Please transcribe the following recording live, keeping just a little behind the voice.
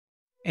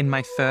In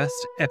my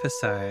first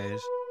episode,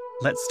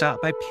 let's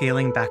start by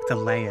peeling back the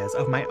layers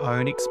of my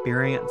own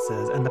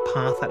experiences and the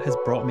path that has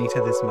brought me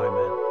to this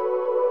moment.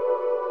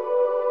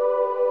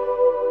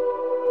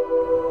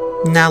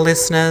 Now,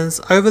 listeners,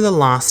 over the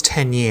last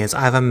 10 years,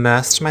 I've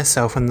immersed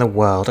myself in the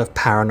world of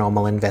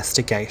paranormal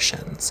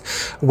investigations,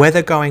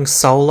 whether going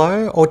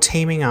solo or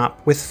teaming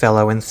up with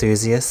fellow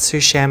enthusiasts who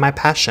share my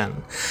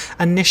passion.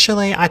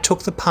 Initially, I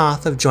took the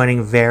path of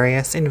joining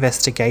various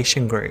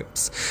investigation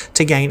groups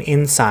to gain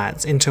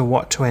insights into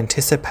what to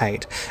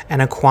anticipate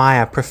and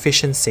acquire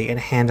proficiency in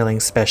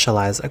handling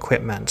specialized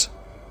equipment.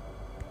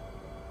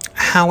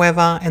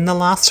 However, in the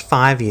last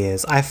 5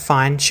 years, I've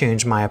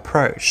fine-tuned my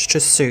approach to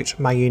suit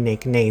my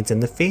unique needs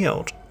in the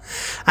field.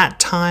 At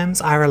times,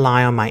 I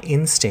rely on my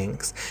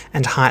instincts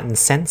and heightened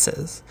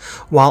senses,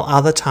 while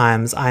other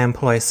times I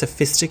employ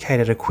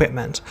sophisticated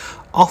equipment.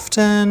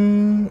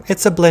 Often,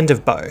 it's a blend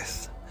of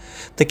both.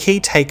 The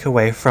key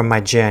takeaway from my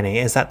journey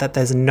is that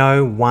there's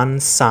no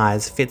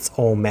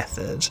one-size-fits-all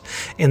method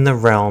in the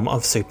realm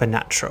of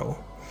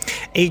supernatural.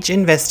 Each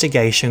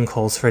investigation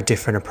calls for a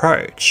different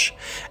approach,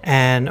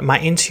 and my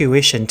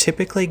intuition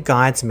typically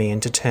guides me in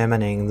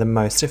determining the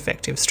most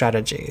effective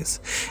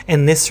strategies.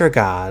 In this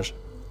regard,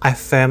 I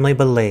firmly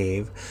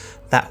believe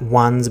that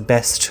one's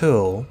best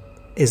tool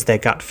is their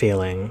gut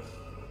feeling.